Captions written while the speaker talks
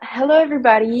Hello,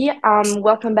 everybody.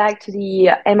 Welcome back to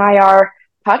the MIR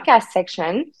podcast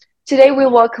section. Today, we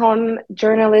welcome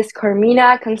journalist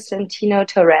Karmina Constantino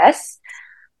Torres.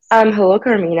 Hello,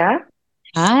 Karmina.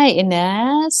 Hi,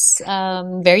 Ines.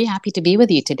 Very happy to be with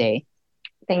you today.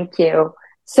 Thank you.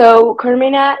 So,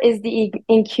 Karmina is the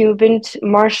incumbent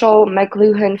Marshall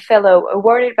McLuhan Fellow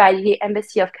awarded by the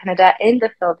Embassy of Canada in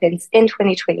the Philippines in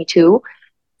 2022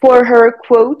 for her,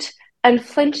 quote,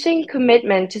 unflinching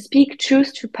commitment to speak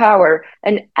truth to power,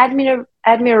 an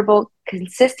admirable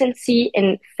consistency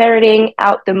in ferreting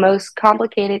out the most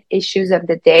complicated issues of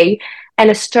the day,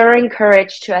 and a stirring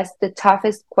courage to ask the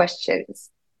toughest questions,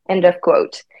 end of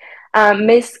quote.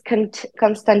 Ms.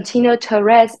 Constantino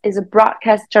Torres is a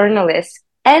broadcast journalist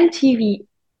and TV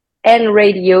and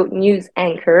radio news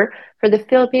anchor for the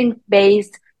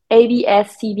Philippine-based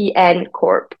ABS-CBN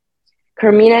Corp.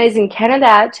 Karmina is in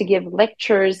Canada to give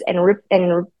lectures and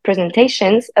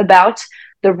presentations about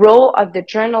the role of the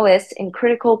journalist in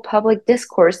critical public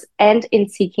discourse and in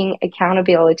seeking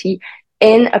accountability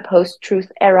in a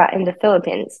post-truth era in the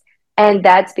Philippines. And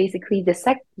that's basically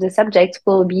the subject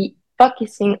we'll be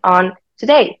focusing on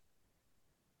today.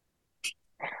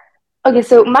 Okay,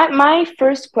 so my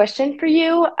first question for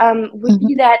you would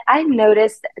be Mhm. that I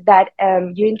noticed that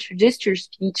you introduced your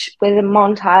speech with a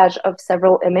montage of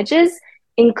several images,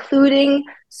 including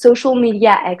social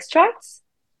media extracts.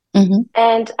 Mhm.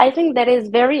 And I think that is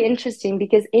very interesting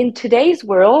because in today's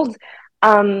world,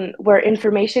 where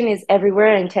information is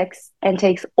everywhere and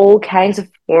takes all kinds of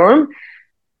form,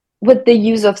 with the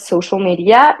use of social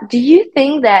media, do you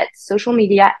think that social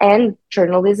media and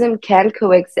journalism can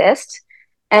coexist?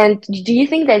 And do you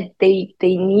think that they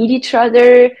need each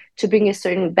other to bring a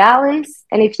certain balance?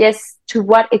 And if yes, to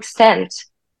what extent?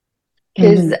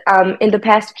 Because Mhm. in the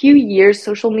past few years,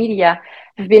 social media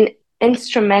have been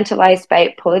instrumentalized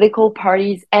by political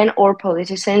parties and or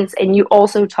politicians, and you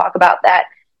also talk about that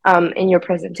in your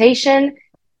presentation.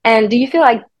 And do you feel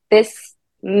like this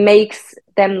makes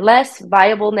them less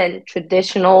viable than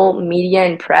traditional media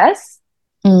and press?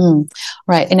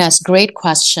 Right. And that's a great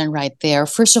question right there.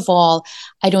 First of all,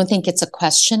 I don't think it's a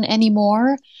question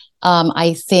anymore.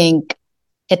 I think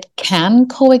it can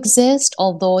coexist,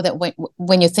 although that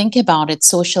when you think about it,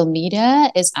 social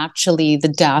media is actually the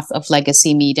death of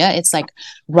legacy media. It's like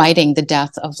writing the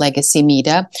death of legacy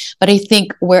media. But I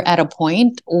think we're at a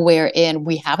point wherein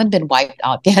we haven't been wiped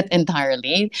out yet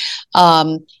entirely.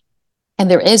 Um, and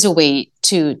there is a way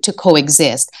to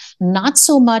coexist, not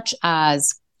so much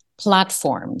as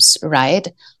platforms, right?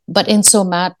 But in so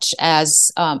much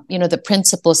as the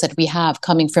principles that we have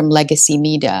coming from legacy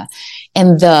media,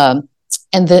 and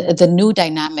the new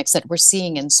dynamics that we're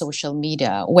seeing in social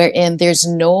media, wherein there's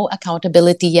no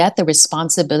accountability yet. The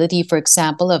responsibility, for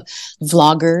example, of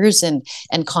vloggers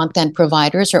and content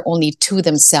providers are only to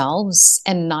themselves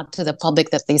and not to the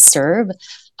public that they serve.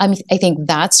 I think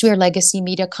that's where legacy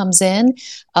media comes in.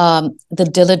 The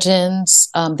diligence,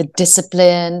 the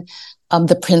discipline,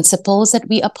 the principles that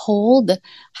we uphold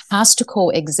has to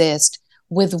coexist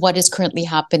with what is currently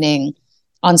happening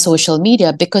on social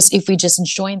media. Because if we just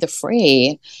join the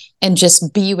fray and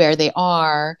just be where they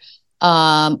are,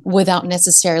 without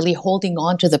necessarily holding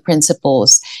on to the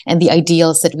principles and the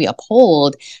ideals that we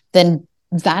uphold, then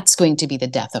that's going to be the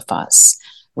death of us,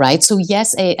 right? So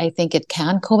yes, I think it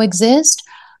can coexist.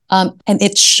 And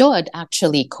it should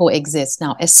actually coexist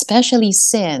now, especially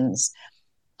since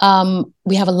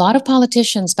we have a lot of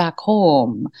politicians back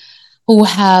home who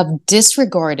have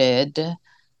disregarded,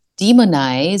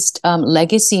 demonized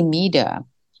legacy media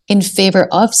in favor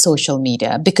of social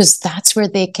media because that's where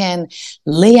they can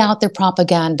lay out their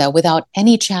propaganda without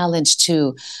any challenge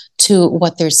to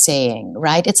what they're saying,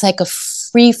 right? It's like a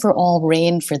free for all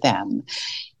reign for them.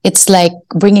 It's like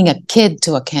bringing a kid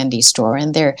to a candy store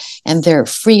and they're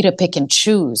free to pick and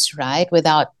choose, right?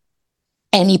 Without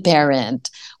any parent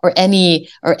or any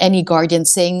guardian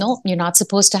saying, no, you're not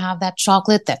supposed to have that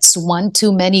chocolate. That's one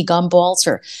too many gumballs,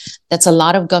 or that's a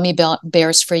lot of gummy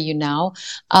bears for you now.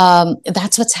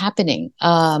 That's what's happening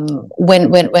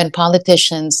when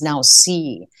politicians now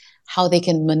see how they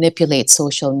can manipulate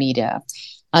social media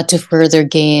to further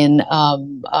gain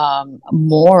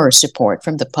more support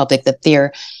from the public that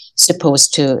they're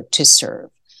supposed to serve.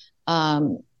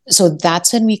 Um, so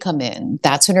that's when we come in.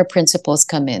 That's when our principles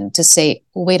come in to say,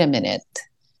 wait a minute,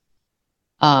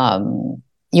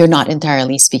 you're not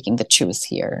entirely speaking the truth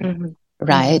here, Mm-hmm. Mm-hmm.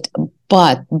 right?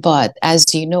 But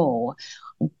as you know,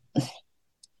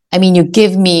 I mean, you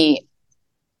give me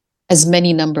as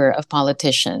many number of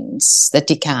politicians that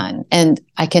you can, and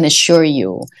I can assure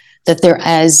you that there are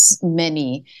as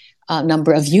many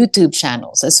number of YouTube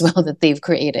channels as well that they've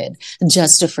created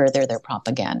just to further their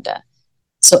propaganda.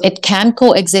 So it can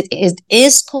coexist, it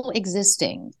is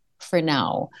coexisting for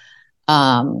now.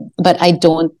 But I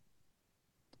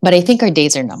think our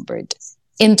days are numbered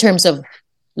in terms of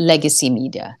legacy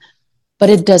media. But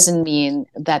it doesn't mean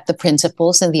that the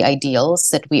principles and the ideals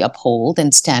that we uphold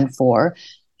and stand for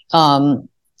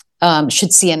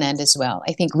should see an end as well.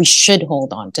 I think we should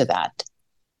hold on to that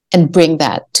and bring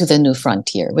that to the new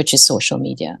frontier, which is social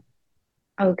media.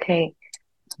 Okay.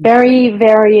 Very,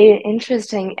 very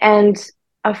interesting. And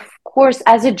of course,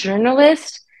 as a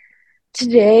journalist,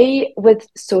 today with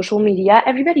social media,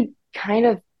 everybody kind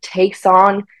of takes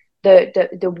on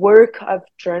the work of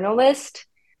journalist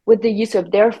with the use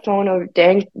of their phone or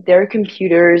their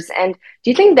computers. And do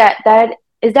you think that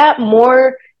is that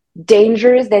more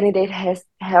dangerous than it has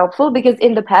helpful? Because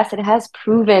in the past, it has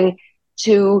proven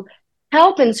to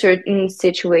help in certain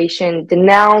situations,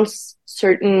 denounce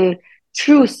certain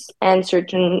truths and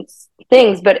certain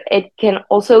things, but it can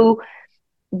also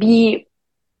be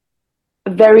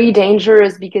very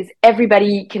dangerous because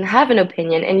everybody can have an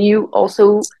opinion, and you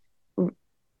also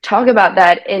talk about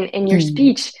that in your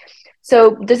speech.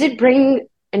 So does it bring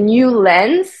a new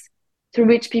lens through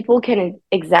which people can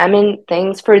examine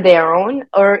things for their own,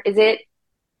 or is it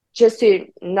just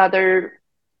another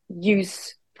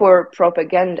use for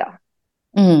propaganda?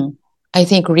 I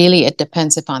think really it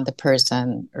depends upon the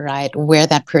person, right? Where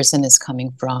that person is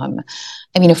coming from.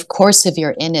 I mean, of course, if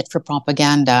you're in it for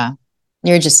propaganda,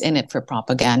 you're just in it for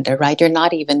propaganda, right? You're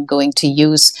not even going to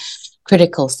use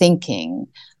critical thinking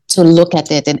to look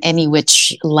at it in any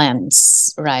which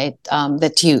lens, right?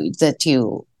 That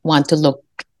you want to look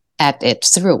at it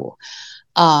through.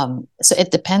 So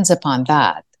it depends upon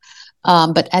that.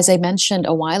 But as I mentioned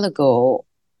a while ago,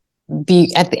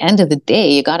 at the end of the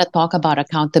day, you got to talk about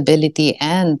accountability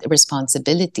and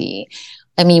responsibility.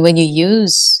 I mean, when you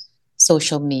use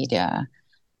social media,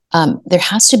 there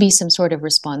has to be some sort of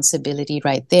responsibility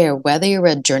right there, whether you're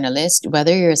a journalist,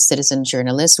 whether you're a citizen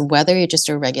journalist, whether you're just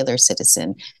a regular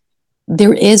citizen.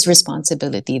 There is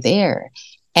responsibility there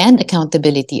and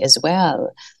accountability as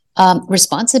well.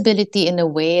 Responsibility in a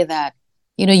way that,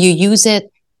 you use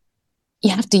it, you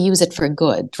have to use it for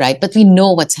good, right? But we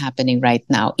know what's happening right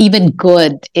now. Even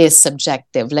good is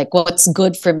subjective. Like what's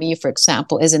good for me, for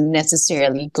example, isn't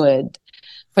necessarily good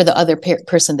for the other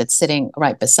person that's sitting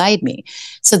right beside me.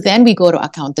 So then we go to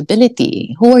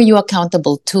accountability. Who are you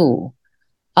accountable to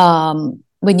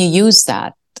when you use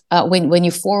that? When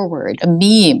you forward a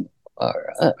meme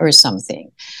or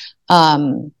something,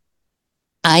 I'm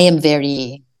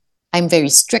very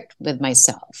strict with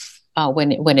myself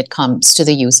when it comes to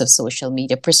the use of social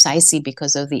media, precisely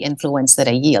because of the influence that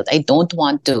I yield. I don't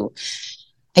want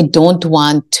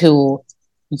to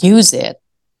use it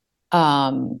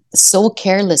so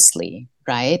carelessly,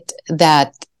 right,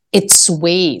 that it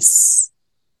sways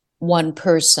one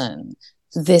person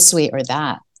this way or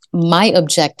that. My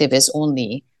objective is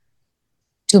only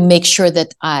to make sure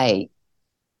that I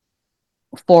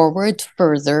forward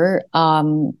further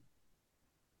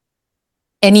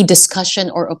any discussion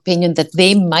or opinion that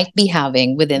they might be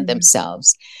having within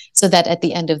themselves, so that at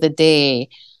the end of the day,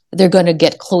 they're going to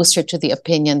get closer to the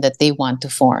opinion that they want to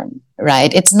form,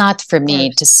 right? It's not for me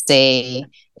to say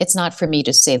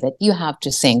that you have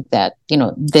to think that,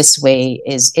 this way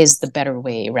is the better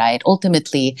way, right?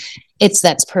 Ultimately, it's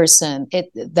that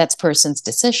person's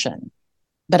decision.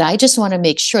 But I just want to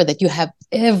make sure that you have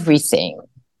everything,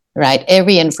 right?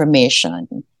 Every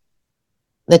information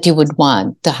that you would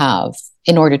want to have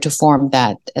in order to form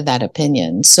that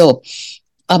opinion. So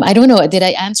I don't know. Did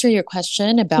I answer your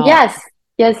question about? Yes.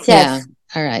 Yeah.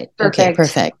 All right. Perfect. Okay.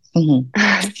 Perfect.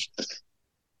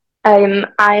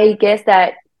 I guess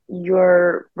that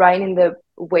you're right in the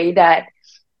way that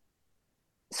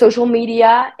social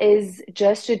media is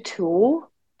just a tool,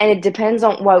 and it depends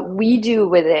on what we do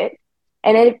with it.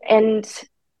 And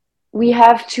we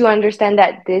have to understand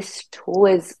that this tool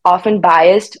is often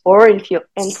biased or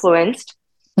influenced,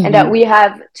 and that we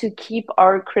have to keep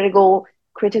our critical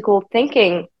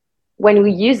thinking when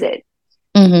we use it.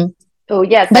 So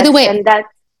yes, by the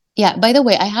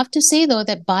way, I have to say though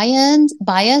that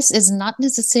bias is not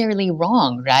necessarily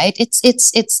wrong, right? It's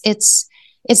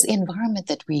the environment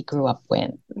that we grew up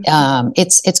with.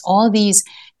 It's all these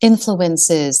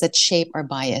influences that shape our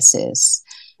biases,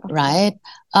 right?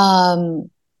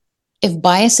 If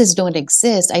biases don't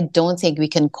exist, I don't think we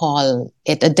can call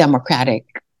it a democratic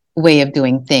way of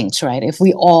doing things, right? If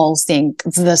we all think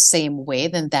the same way,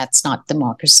 then that's not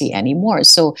democracy anymore.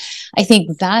 So I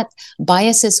think that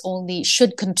biases only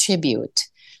should contribute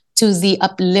to the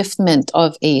upliftment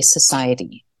of a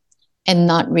society, and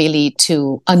not really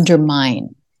to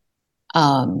undermine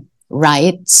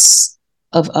rights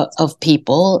of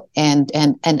people and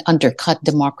undercut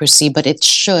democracy, but it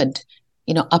should,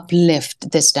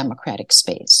 uplift this democratic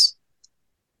space.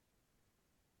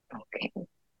 Okay.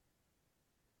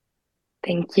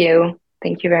 Thank you.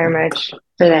 Thank you very much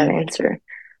for that answer.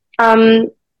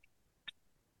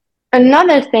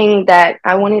 Another thing that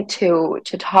I wanted to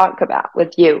talk about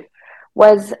with you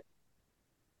was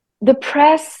the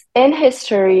press in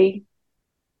history.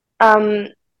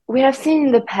 We have seen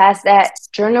in the past that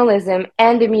journalism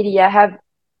and the media have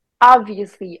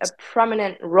obviously a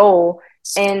prominent role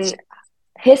in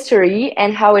history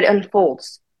and how it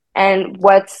unfolds and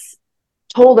what's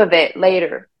told of it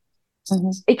later.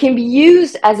 Mm-hmm. It can be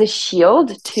used as a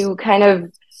shield to kind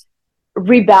of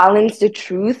rebalance the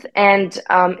truth and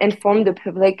inform the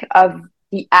public of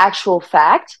the actual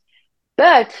fact,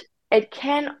 but it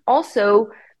can also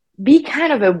be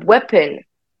kind of a weapon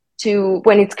to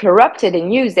when it's corrupted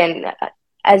and used, and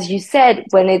as you said,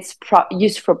 when it's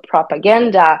used for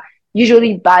propaganda,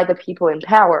 usually by the people in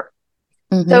power.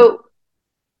 Mm-hmm. So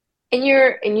in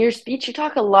your speech, you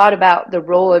talk a lot about the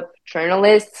role of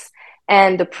journalists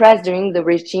and the press during the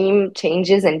regime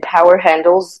changes and power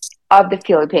handles of the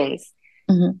Philippines.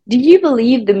 Mm-hmm. Do you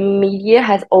believe the media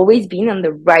has always been on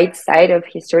the right side of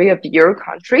history of your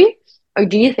country, or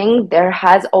do you think there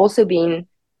has also been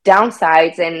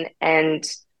downsides and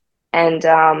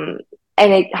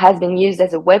it has been used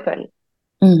as a weapon?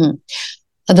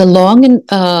 Mm-hmm. The long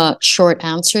and short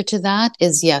answer to that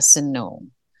is yes and no,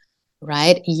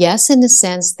 right? Yes, in the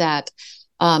sense that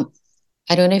I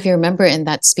don't know if you remember in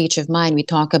that speech of mine, we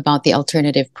talk about the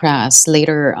alternative press,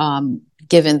 later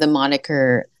given the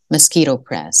moniker mosquito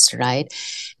press, right?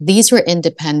 These were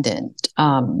independent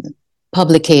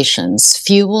publications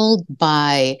fueled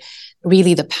by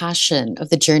really the passion of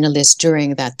the journalists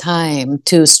during that time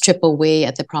to strip away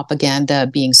at the propaganda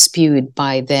being spewed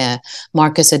by the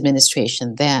Marcos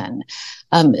administration then.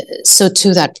 So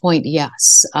to that point,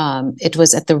 yes, it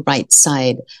was at the right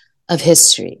side of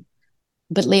history.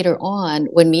 But later on,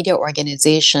 when media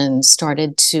organizations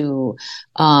started to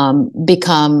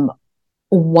become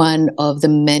one of the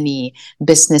many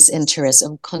business interests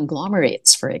of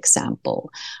conglomerates, for example,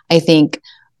 I think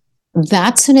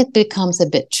that's when it becomes a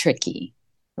bit tricky,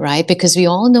 right? Because we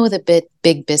all know the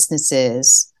big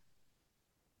businesses,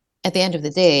 at the end of the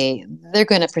day, they're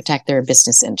going to protect their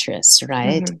business interests,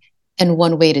 right? Mm-hmm. And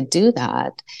one way to do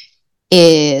that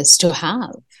is to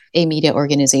have a media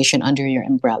organization under your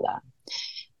umbrella.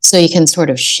 So you can sort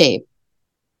of shape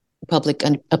public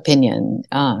opinion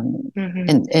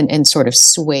mm-hmm. and sort of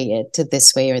sway it to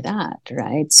this way or that,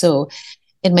 right? So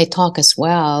in my talk as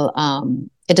well,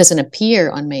 it doesn't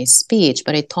appear on my speech,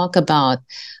 but I talk about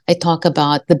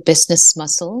the business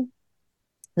muscle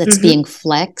that's mm-hmm. being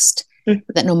flexed, mm-hmm.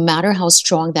 that no matter how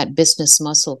strong that business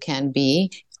muscle can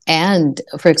be, and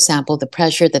for example, the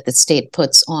pressure that the state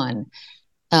puts on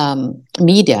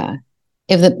media,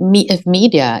 if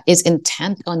media is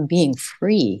intent on being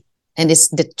free and is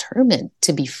determined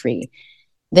to be free,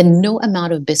 then no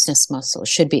amount of business muscle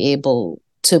should be able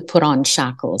to put on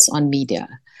shackles on media.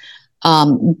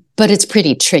 But it's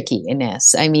pretty tricky,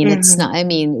 Ines. I mean, mm-hmm. it's not, I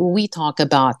mean, we talk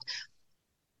about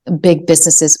big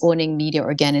businesses owning media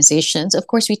organizations. Of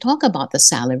course, we talk about the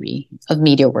salary of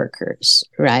media workers,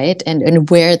 right? And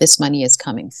where this money is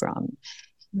coming from.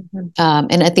 Mm-hmm.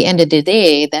 And at the end of the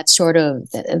day, that's where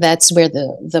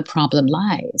the problem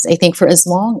lies. I think for as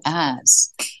long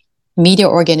as media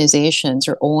organizations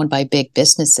are owned by big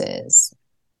businesses,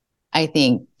 I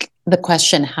think the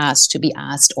question has to be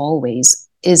asked always,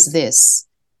 is this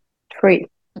free?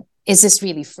 Is this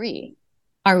really free?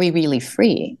 Are we really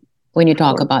free when you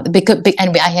talk about it?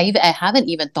 And I haven't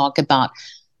even talked about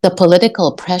the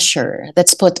political pressure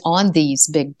that's put on these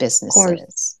big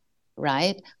businesses,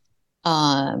 right?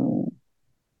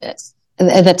 That's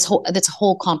a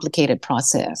whole complicated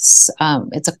process.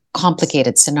 It's a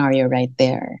complicated scenario right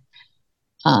there.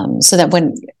 So that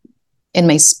when in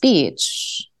my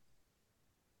speech,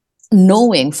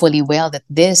 knowing fully well that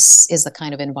this is the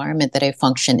kind of environment that I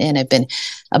function in, I've been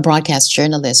a broadcast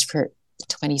journalist for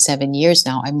 27 years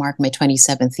now. I mark my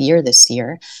 27th year this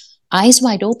year. Eyes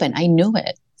wide open. I knew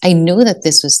it. I knew that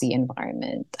this was the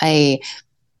environment. I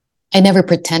never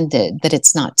pretended that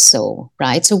it's not so,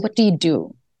 right? So what do you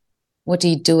do? What do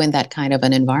you do in that kind of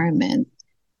an environment?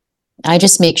 I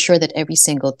just make sure that every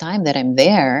single time that I'm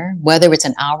there, whether it's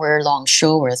an hour-long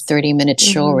show or a 30-minute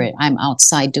mm-hmm. show or I'm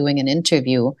outside doing an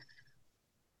interview,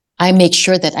 I make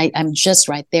sure that I'm just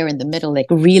right there in the middle, like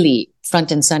really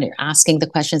front and center, asking the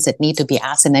questions that need to be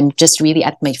asked. And I'm just really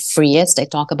at my freest. I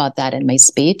talk about that in my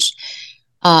speech,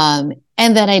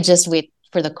 And then I just wait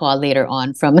for the call later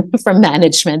on from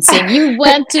management saying you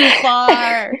went too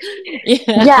far.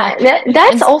 Yeah. Yeah,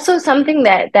 that's And also something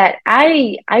that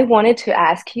I wanted to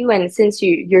ask you, and since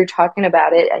you're talking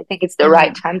about it, I think it's the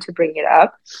right mhm, time to bring it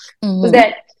up. Was mhm,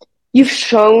 that you've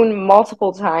shown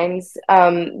multiple times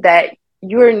that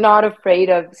you're not afraid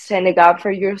of standing up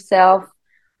for yourself,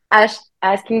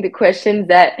 asking the questions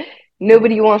that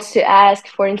nobody wants to ask.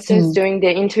 For instance, mhm, during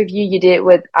the interview you did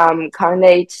with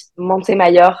Carnate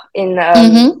Montemayor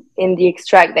mhm, in the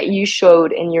extract that you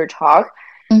showed in your talk,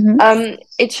 mhm,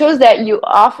 it shows that you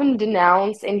often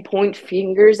denounce and point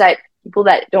fingers at people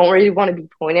that don't really want to be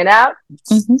pointed out.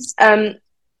 mhm. Um,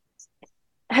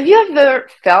 have you ever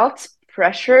felt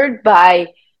pressured by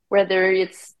whether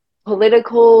it's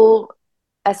political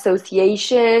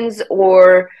associations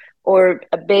or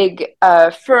a big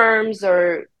firms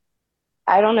or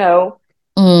I don't know.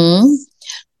 Mm.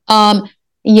 Um,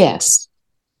 yes,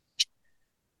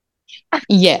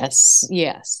 yes.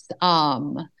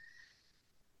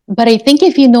 But I think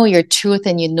if you know your truth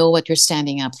and you know what you're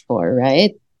standing up for,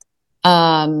 right?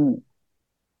 Um,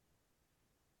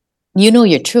 you know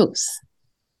your truth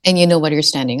and you know what you're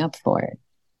standing up for.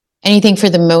 And I think for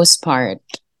the most part,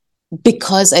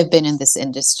 because I've been in this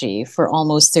industry for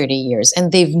almost 30 years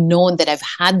and they've known that I've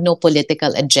had no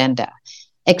political agenda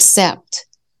except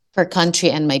for country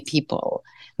and my people.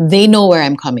 They know where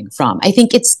I'm coming from. I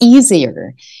think it's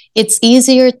easier. It's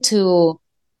easier to,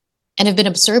 and I've been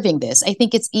observing this, I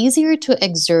think it's easier to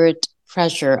exert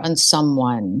pressure on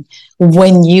someone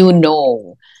when you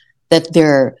know that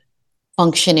they're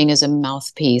functioning as a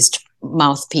mouthpiece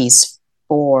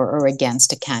for or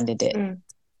against a candidate, Mm,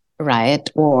 right?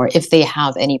 Or if they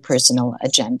have any personal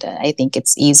agenda. I think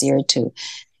it's easier to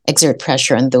exert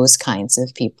pressure on those kinds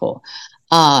of people.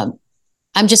 Um,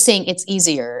 I'm just saying it's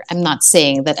easier. I'm not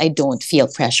saying that I don't feel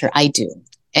pressure. I do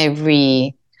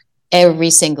every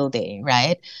single day,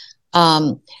 right?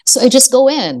 So I just go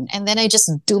in and then I just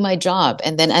do my job.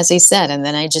 And then, as I said, and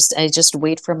then I just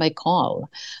wait for my call.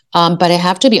 But I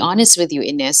have to be honest with you,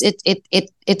 Ines,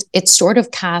 it sort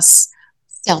of casts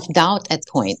self-doubt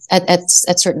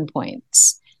at certain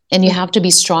points. And you mm, have to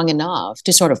be strong enough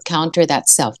to sort of counter that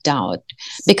self-doubt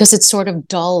because it sort of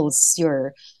dulls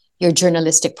your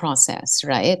journalistic process,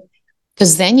 right?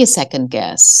 Because then you second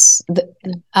guess.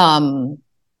 mm,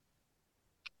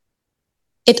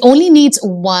 It only needs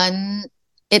one.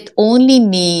 It only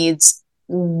needs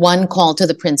one call to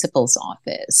the principal's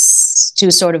office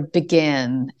to sort of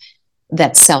begin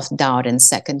that self doubt and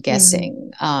second mm,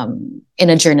 guessing in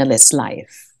a journalist's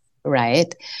life,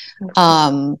 right? okay.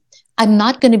 Um, I'm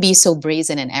not going to be so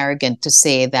brazen and arrogant to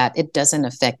say that it doesn't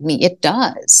affect me. It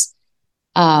does.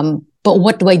 But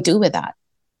what do I do with that?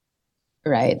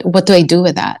 Right? What do I do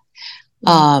with that?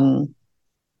 Mm, Um,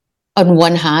 on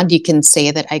one hand, you can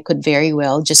say that I could very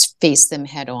well just face them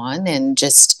head on and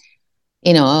just,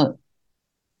 you know,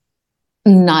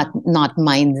 not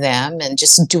mind them and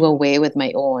just do away with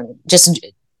my own, just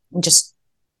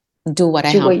do what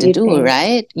I do have what to you do, think.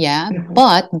 right? Yeah.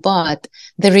 Mhm. But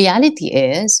the reality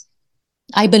is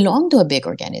I belong to a big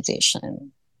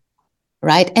organization,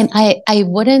 right? And I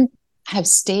wouldn't have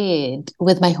stayed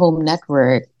with my home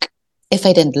network if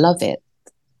I didn't love it.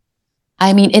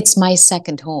 I mean, it's my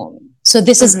second home. So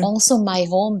this is Mhm. also my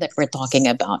home that we're talking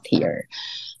about here.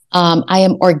 I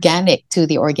am organic to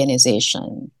the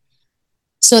organization.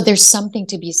 So there's something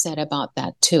to be said about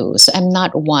that too. So I'm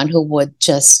not one who would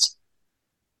just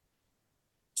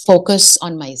focus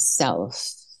on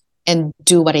myself and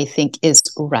do what I think is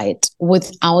right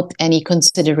without any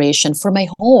consideration for my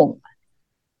home,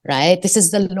 right? This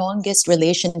is the longest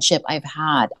relationship I've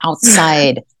had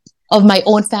outside of my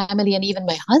own family and even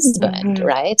my husband, Mhm.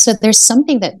 right? So there's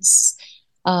something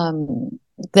um,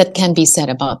 that can be said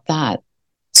about that.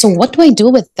 So what do I do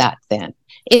with that then?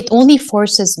 It only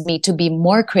forces me to be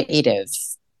more creative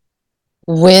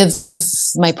with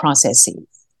my processes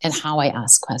and how I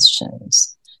ask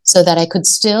questions so that I could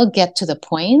still get to the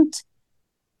point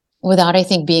without, I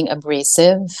think, being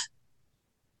abrasive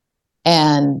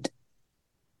and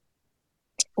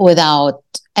without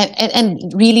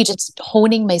and really just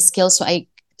honing my skills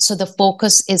so the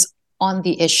focus is on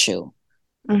the issue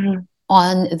Mhm.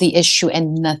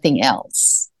 and nothing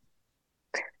else.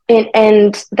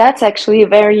 And that's actually a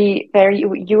very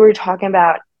you were talking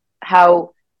about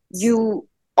how you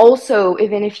also,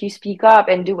 even if you speak up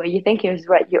and do what you think is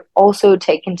right, you also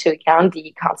take into account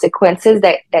the consequences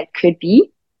that could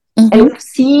be. And Mm-hmm. we've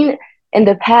seen in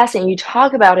the past, and you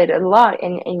talk about it a lot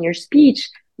in your speech,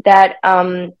 that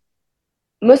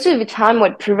most of the time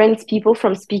what prevents people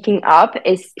from speaking up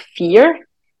is fear.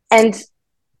 And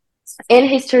in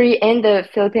history, in the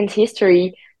Philippines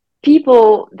history,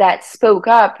 people that spoke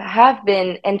up have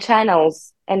been, and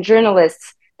channels and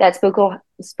journalists that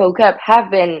spoke up have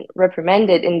been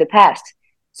reprimanded in the past.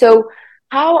 So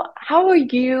how are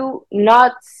you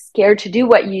not scared to do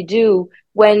what you do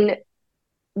when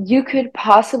you could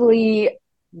possibly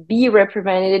be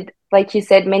reprimanded? Like you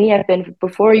said, many have been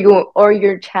before you, or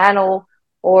your channel,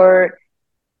 or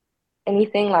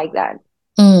anything like that.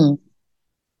 Mm.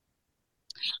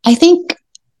 I think,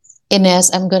 Ines,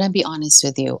 I'm going to be honest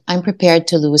with you. I'm prepared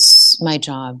to lose my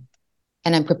job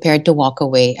and I'm prepared to walk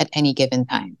away at any given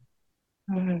time.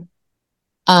 Mm-hmm.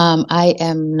 I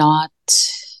am not,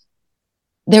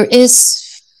 there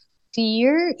is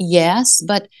fear, yes,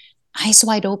 but eyes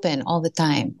wide open all the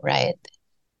time, right?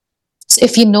 So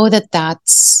if you know that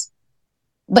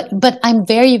but I'm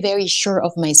very, very sure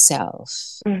of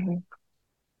myself Mm-hmm.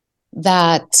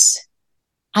 that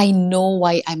I know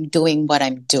why I'm doing what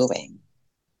I'm doing,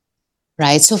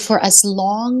 right? So for as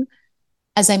long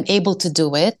as I'm able to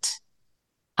do it,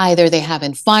 either they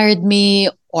haven't fired me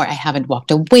or I haven't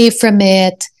walked away from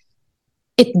it.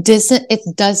 It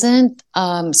doesn't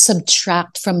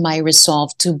subtract from my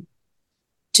resolve to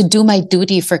do my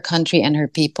duty for country and her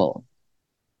people.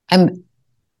 I'm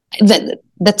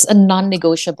that's a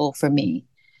non-negotiable for me.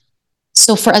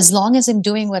 So for as long as I'm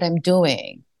doing what I'm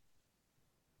doing,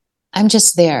 I'm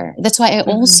just there. That's why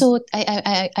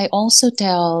Mm-hmm. I also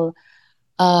tell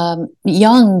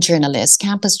young journalists,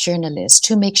 campus journalists,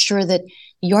 to make sure that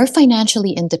you're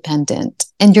financially independent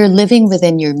and you're living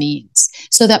within your means,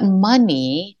 so that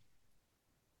money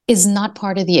is not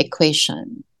part of the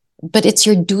equation, but it's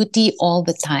your duty all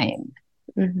the time,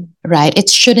 Mm-hmm. right? It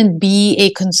shouldn't be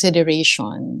a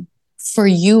consideration for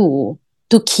you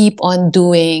to keep on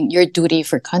doing your duty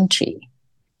for country.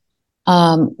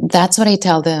 That's what I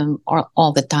tell them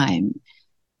all the time,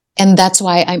 and that's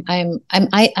why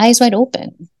eyes wide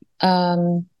open.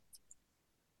 Um,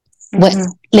 what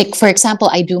Mm-hmm. like for example,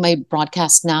 I do my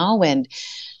broadcast now, and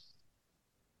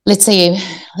let's say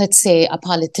a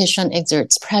politician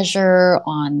exerts pressure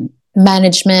on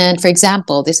management. For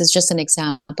example, this is just an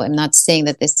example. I'm not saying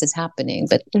that this is happening,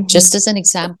 but Mm-hmm. just as an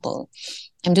example,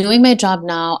 I'm doing my job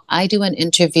now. I do an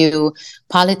interview.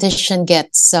 Politician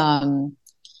gets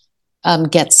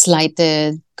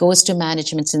slighted, goes to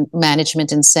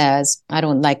management and says, I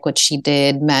don't like what she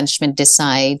did. Management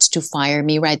decides to fire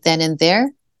me right then and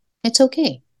there. It's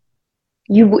okay.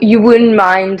 You wouldn't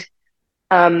mind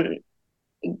um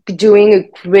doing a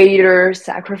greater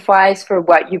sacrifice for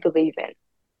what you believe in.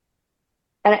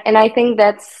 And I think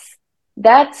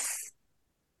that's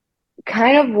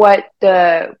kind of what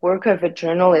the work of a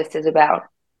journalist is about,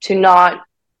 to not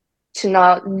to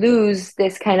not lose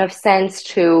this kind of sense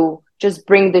to just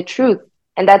bring the truth.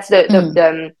 And that's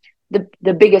Mm,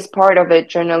 the biggest part of a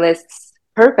journalist's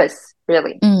purpose,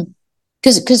 really. mm.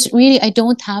 Because really, I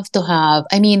don't have to have.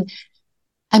 I mean,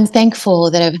 I'm thankful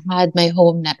that I've had my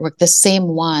home network, the same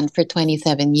one, for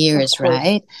 27 Of years, course.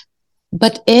 right?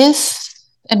 But if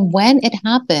and when it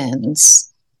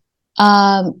happens,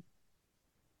 um,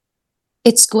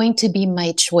 it's going to be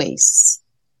my choice,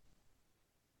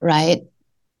 right?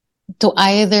 To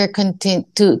either continue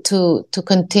to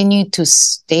continue to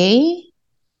stay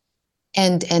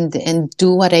and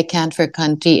do what I can for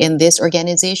country in this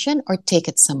organization, or take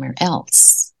it somewhere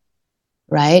else,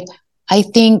 right? I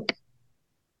think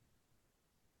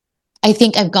I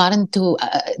think I've gotten to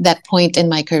that point in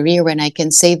my career when I can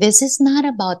say this is not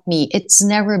about me. It's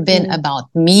never been Mm. about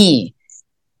me.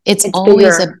 It's It's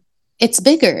always bigger. it's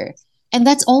bigger. And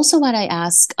that's also what I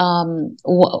ask,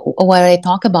 what I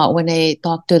talk about when I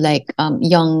talk to like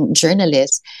young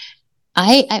journalists.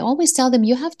 I always tell them,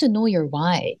 you have to know your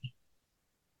why.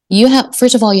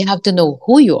 First of all, you have to know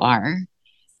who you are,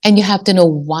 and you have to know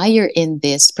why you're in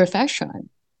this profession.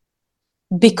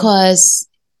 Mm. Because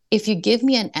if you give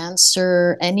me an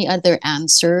answer, any other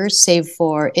answer, save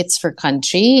for it's for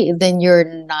country, then you're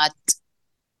in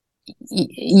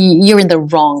the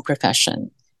wrong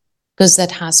profession, because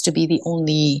that has to be the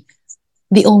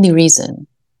only reason,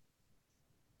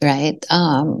 right?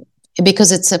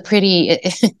 Because it's a pretty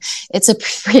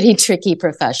tricky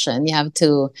profession. You have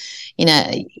to,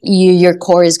 your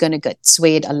core is going to get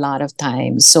swayed a lot of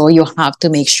times, so you have to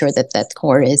make sure that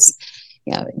core is,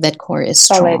 yeah, that core is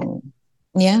Solid, strong.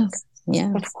 Yeah,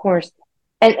 yeah. of course.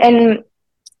 And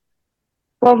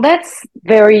well, that's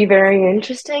very, very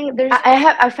interesting.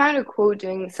 I found a quote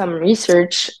doing some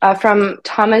research from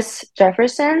Thomas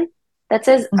Jefferson that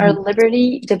says our Mhm.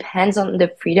 liberty depends on the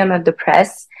freedom of the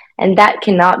press, and that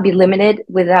cannot be limited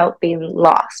without being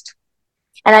lost.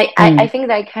 And I Mm, think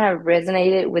that kind of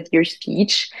resonated with your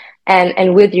speech,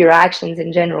 and with your actions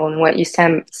in general and what you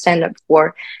stand up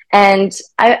for. And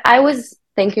I was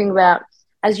thinking about,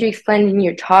 as you explained in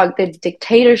your talk, the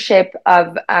dictatorship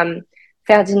of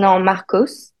Ferdinand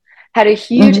Marcos had a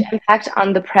huge Mm-hmm. impact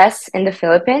on the press in the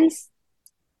Philippines.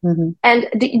 Mm-hmm. And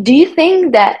do you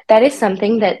think that that is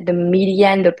something that the media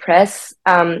and the press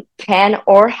can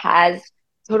or has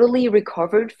totally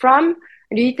recovered from?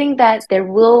 Or do you think that there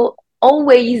will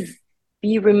always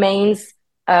be remains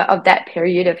of that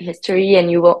period of history,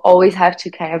 and you will always have to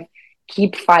kind of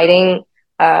keep fighting,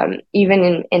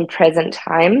 even in present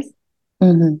times?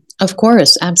 Mm-hmm. Of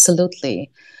course,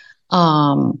 absolutely.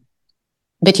 Um,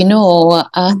 but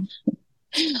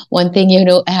one thing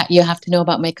you have to know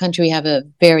about my country, we have a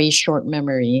very short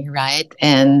memory, right?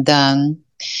 And um,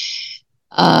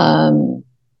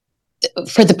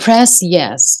 for the press,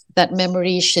 yes, that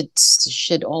memory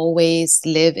should always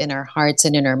live in our hearts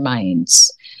and in our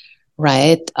minds,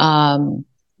 right?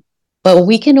 But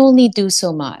we can only do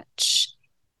so much.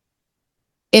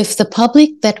 If the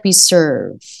public that we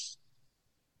serve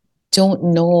don't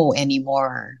know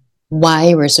anymore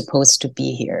why we're supposed to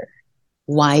be here,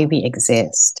 why we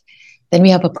exist, then we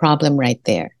have a problem right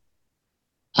there.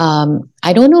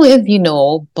 I don't know if you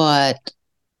know, but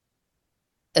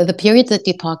the period that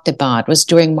you talked about was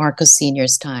during Marcos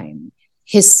Sr.'s time.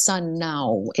 His son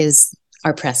now is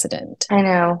our president, I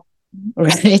know.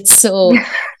 right? So,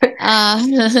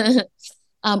 uh,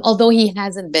 although he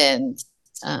hasn't been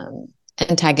um,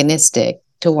 antagonistic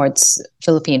towards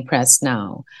Philippine press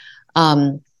now,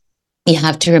 um, you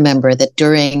have to remember that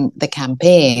during the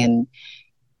campaign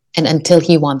and until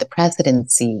he won the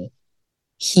presidency,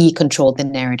 he controlled the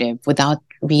narrative without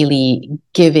really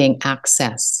giving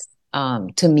access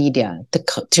to media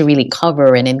to really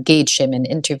cover and engage him and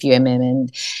interview him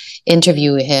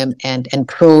and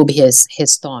probe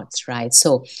his thoughts, right?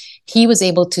 So he was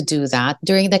able to do that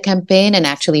during the campaign and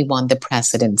actually won the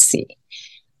presidency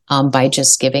by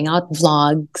just giving out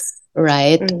vlogs,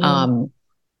 right? Mm-hmm.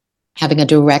 Having a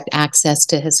direct access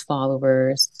to his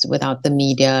followers without the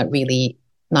media really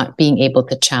not being able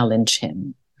to challenge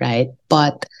him, right?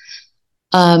 But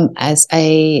I've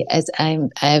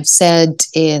said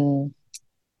in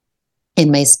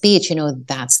my speech,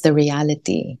 that's the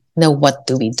reality. Now, what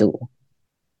do we do?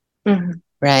 Mm-hmm.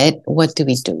 Right? What do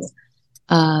we do?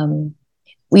 Um,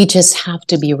 we just have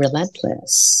to be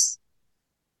relentless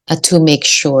to make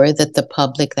sure that the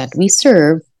public that we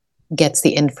serve gets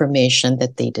the information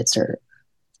that they deserve.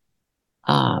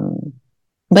 Um,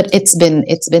 but it's been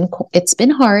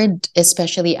hard,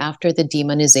 especially after the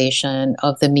demonization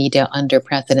of the media under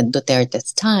President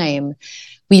Duterte's time.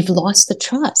 We've lost the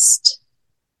trust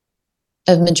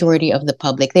of majority of the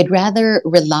public. They'd rather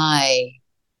rely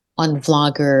on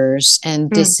vloggers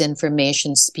and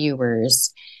disinformation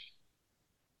spewers.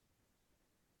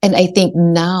 And I think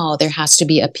now there has to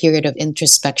be a period of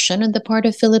introspection on the part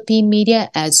of Philippine media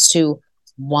as to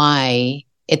why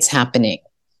it's happening,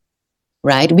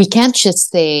 right? We can't just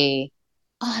say,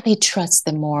 "Oh, they trust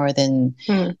them more than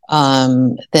they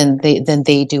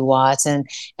do us, and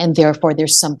therefore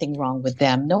there's something wrong with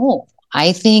them." No,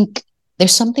 I think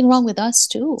there's something wrong with us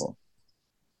too.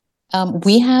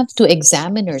 We have to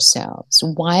examine ourselves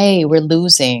why we're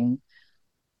losing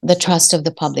the trust of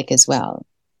the public as well.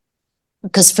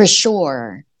 Because for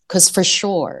sure, if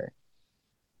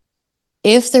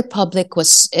the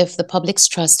public's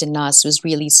trust in us was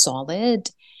really solid,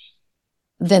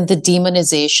 then the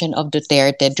demonization of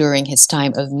Duterte during his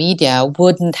time of media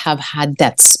wouldn't have had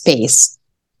that space,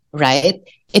 right?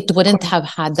 It wouldn't have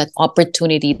had that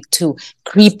opportunity to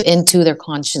creep into their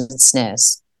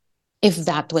consciousness if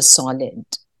that was solid,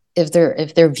 if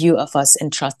their view of us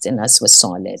and trust in us was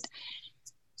solid.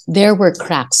 There were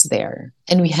cracks there,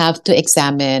 and we have to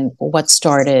examine what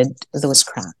started those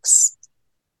cracks.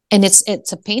 And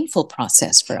it's a painful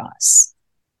process for us,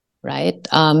 right?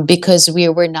 Because we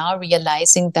were now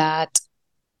realizing that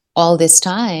all this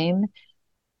time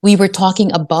we were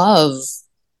talking above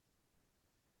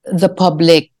the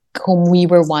public whom we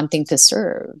were wanting to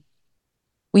serve.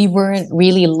 We weren't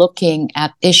really looking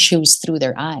at issues through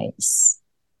their eyes.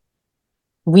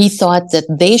 We thought that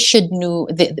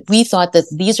we thought that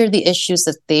these are the issues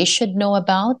that they should know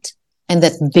about and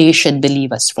that they should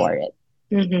believe us for it.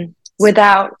 Mm-hmm.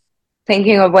 Without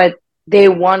thinking of what they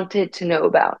wanted to know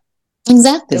about.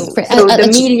 Exactly. So the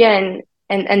media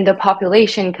and the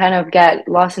population kind of got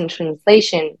lost in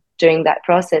translation during that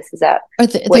process. Is that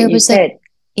what you said?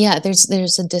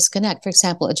 There's a disconnect. For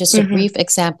example, just a brief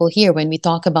example here, when we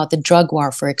talk about the drug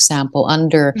war, for example,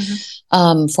 under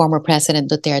former President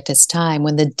Duterte's time,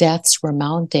 when the deaths were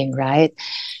mounting, right?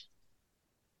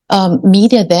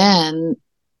 Media then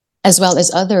as well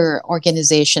as other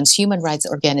organizations, human rights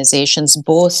organizations,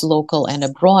 both local and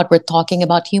abroad, were talking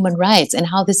about human rights and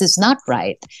how this is not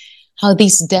right, how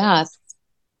these deaths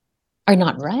are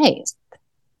not right.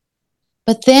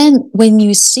 But then when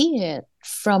you see it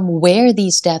from where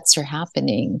these deaths are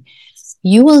happening,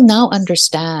 you will now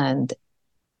understand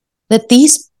that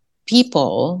these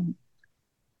people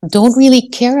don't really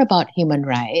care about human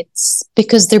rights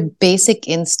because their basic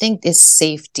instinct is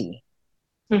safety.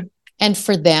 Mm. And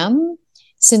for them,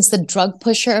 since the drug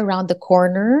pusher around the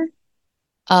corner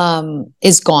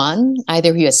is gone,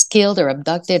 either he was killed or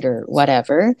abducted or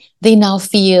whatever, they now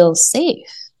feel safe.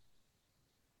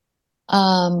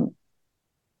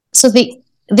 So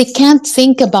they can't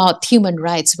think about human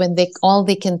rights when all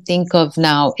they can think of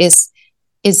now is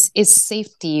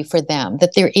safety for them,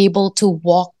 that they're able to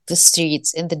walk the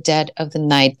streets in the dead of the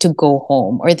night to go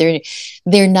home, or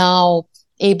they're now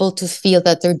able to feel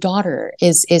that their daughter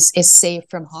is safe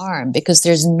from harm because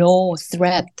there's no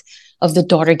threat of the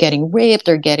daughter getting raped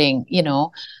or getting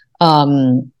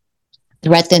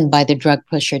threatened by the drug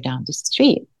pusher down the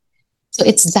street. So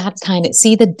it's that kind of,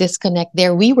 see the disconnect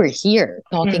there. We were here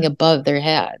talking above their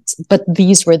heads, but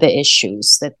these were the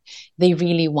issues that they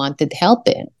really wanted help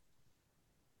in.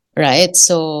 Right.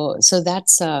 So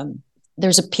that's,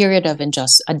 there's a period of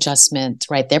adjustment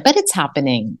right there, but it's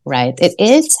happening, right? It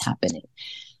is happening.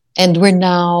 And we're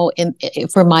now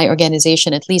for my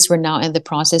organization, at least, we're now in the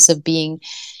process of being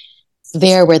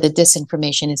there where the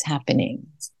disinformation is happening.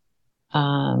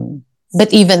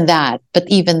 But even that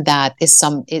is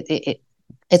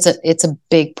it's a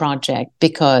big project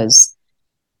because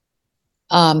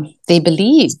they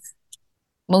believe,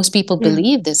 most people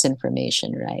believe this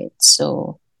information, right?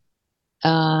 So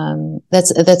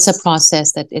that's a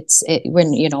process that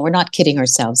we're not kidding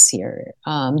ourselves here.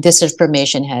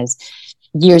 Disinformation has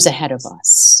years ahead of us,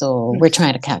 so we're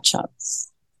trying to catch up.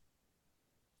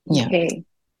 Yeah.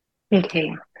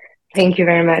 Okay. Thank you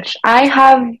very much. I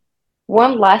have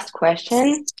one last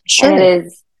question. Sure. And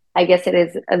I guess it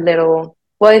is a little,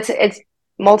 well, it's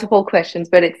multiple questions,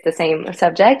 but it's the same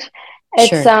subject.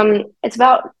 It's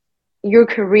about your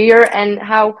career and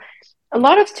how a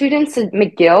lot of students at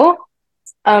McGill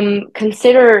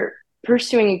consider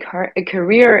pursuing a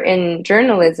career in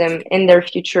journalism in their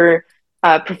future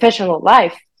professional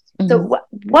life. Mm-hmm. So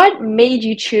what made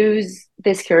you choose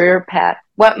this career path?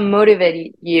 What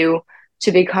motivated you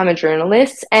to become a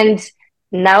journalist? And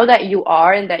now that you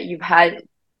are and that you've had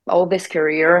all this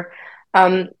career,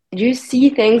 do you see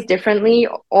things differently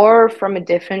or from a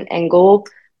different angle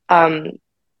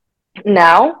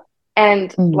now?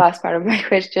 And last part of my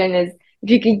question is if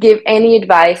you could give any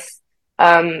advice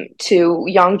to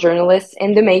young journalists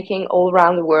in the making all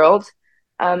around the world,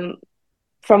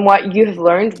 from what you have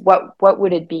learned, what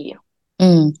would it be?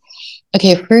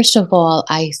 Okay, first of all,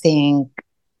 I think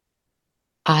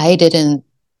I didn't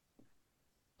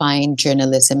find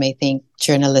journalism. I think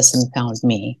journalism found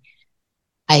me.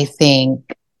 I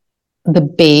think the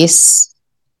base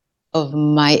of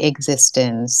my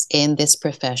existence in this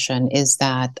profession is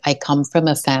that I come from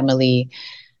a family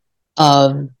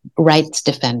of rights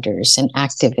defenders and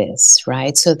activists,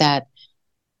 right? So that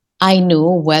I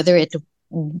knew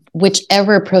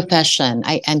whichever profession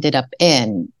I ended up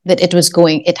in, that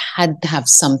it had to have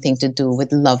something to do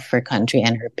with love for country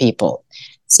and her people.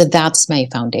 So that's my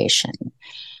foundation.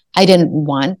 I didn't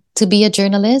want to be a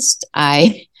journalist.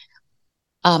 I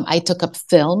took up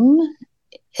film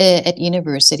at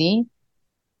university,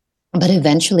 but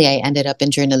eventually I ended up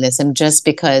in journalism just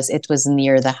because it was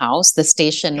near the house. The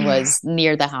station was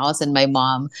near the house, and my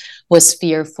mom was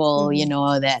fearful,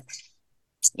 that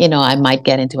I might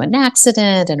get into an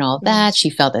accident and all that. She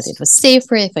felt that it was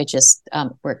safer if I just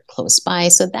worked close by.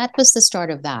 So that was the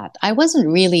start of that. I wasn't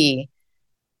really,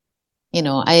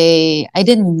 I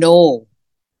didn't know.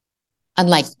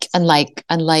 Unlike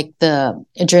the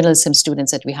journalism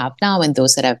students that we have now and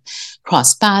those that I've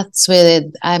crossed paths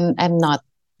with, I'm not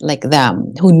like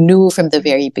them, who knew from the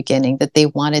very beginning that they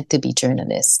wanted to be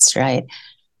journalists, right?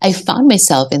 I found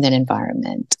myself in that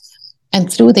environment.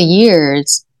 And through the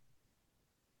years,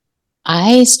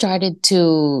 I started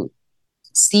to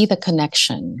see the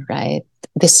connection, right?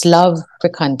 This love for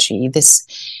country,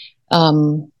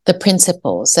 the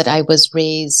principles that I was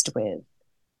raised with,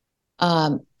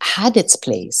 had its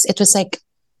place. It was like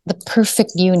the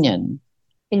perfect union.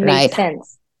 It made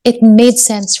sense. It made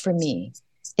sense for me.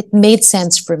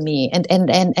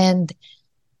 And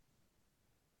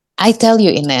I tell you,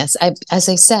 Ines, as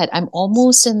I said, I'm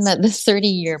almost in the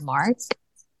 30-year mark,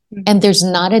 and there's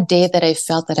not a day that I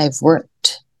felt that I've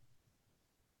worked.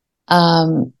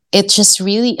 it's just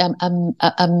really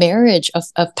a marriage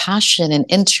of passion and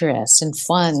interest and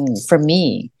fun for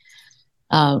me.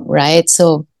 Right.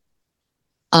 So,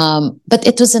 but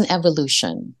it was an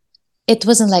evolution. It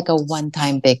wasn't like a one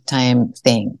time, big time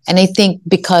thing. And I think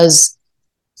because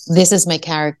this is my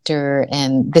character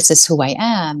and this is who I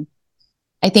am,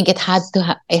 I think it had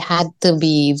to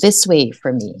be this way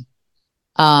for me.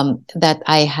 That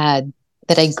I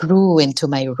grew into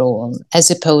my role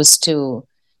as opposed to,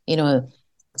 you know,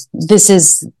 this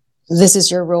is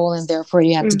your role and therefore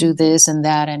you have to do this and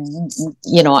that. And,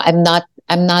 you know, I'm not,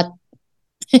 I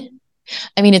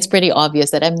mean, it's pretty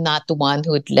obvious that I'm not the one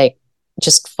who would like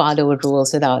just follow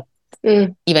rules without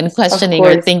even questioning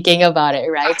or thinking about it.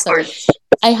 Right. So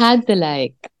I had to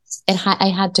like, I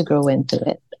had to grow into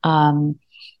it.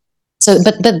 So,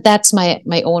 but that's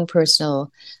my own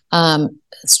personal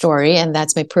story, and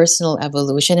that's my personal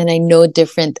evolution. And I know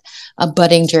different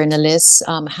budding journalists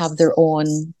have their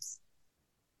own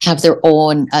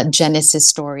genesis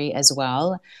story as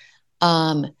well.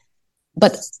 Um,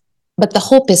 but but the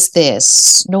hope is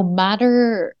this: no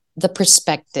matter the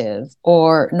perspective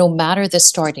or no matter the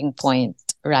starting point,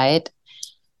 right?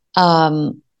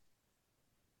 The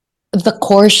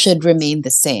core should remain the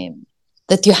same.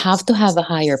 That you have to have a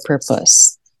higher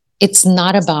purpose. It's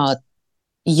not about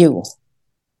you.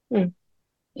 You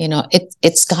know,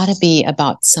 it's got to be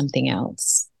about something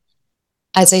else.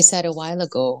 As I said a while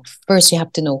ago, first you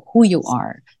have to know who you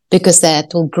are, because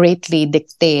that will greatly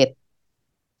dictate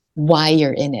why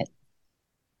you're in it.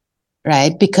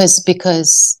 Right? Because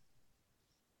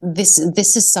this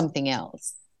is something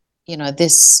else. You know,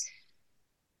 this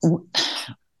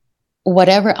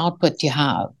whatever output you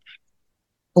have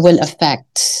will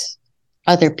affect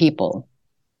other people,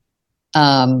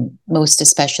 most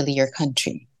especially your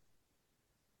country.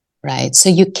 Right? So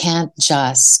you can't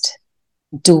just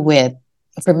do it.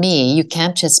 For me, you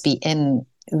can't just be in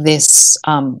this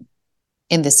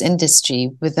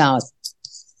industry without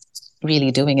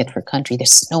really doing it for country.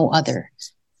 There's no other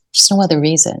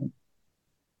reason.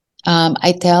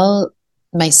 I tell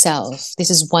myself, this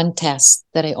is one test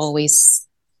that I always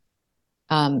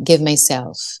give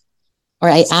myself, or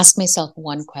I ask myself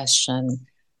one question.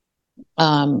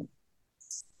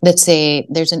 Let's say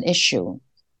there's an issue.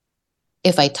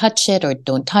 If I touch it or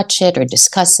don't touch it or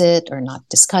discuss it or not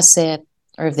discuss it,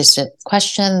 or if there's a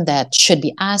question that should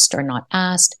be asked or not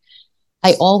asked,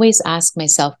 I always ask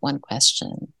myself one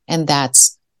question, and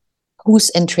that's, whose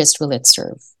interest will it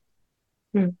serve?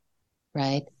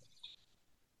 Right?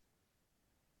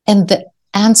 And the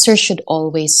answer should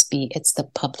always be, it's the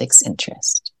public's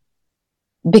interest.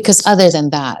 Because other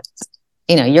than that,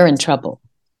 you know, you're in trouble.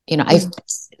 You know,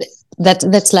 that's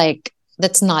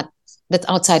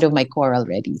outside of my core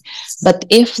already. But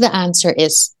if the answer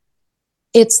is,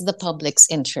 it's the public's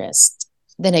interest,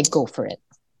 then I go for it.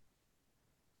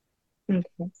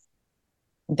 Okay.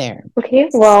 There. Okay,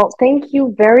 well, thank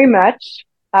you very much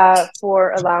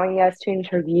for allowing us to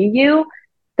interview you.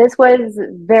 This was a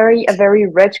very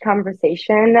rich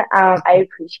conversation. I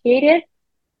appreciate it.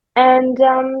 And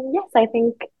yes, I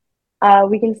think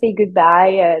we can say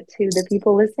goodbye to the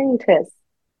people listening to us.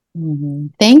 Mm-hmm.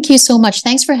 Thank you so much.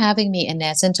 Thanks for having me,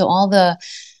 Ines. And to all the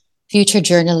future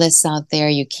journalists out there,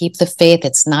 you keep the faith.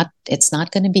 It's not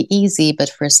going to be easy, but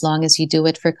for as long as you do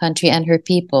it for country and her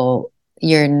people,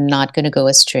 you're not going to go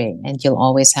astray, and you'll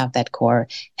always have that core,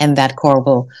 and that core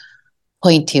will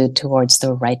point you towards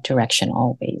the right direction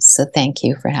always. So thank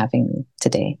you for having me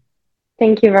today.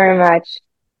 Thank you very much.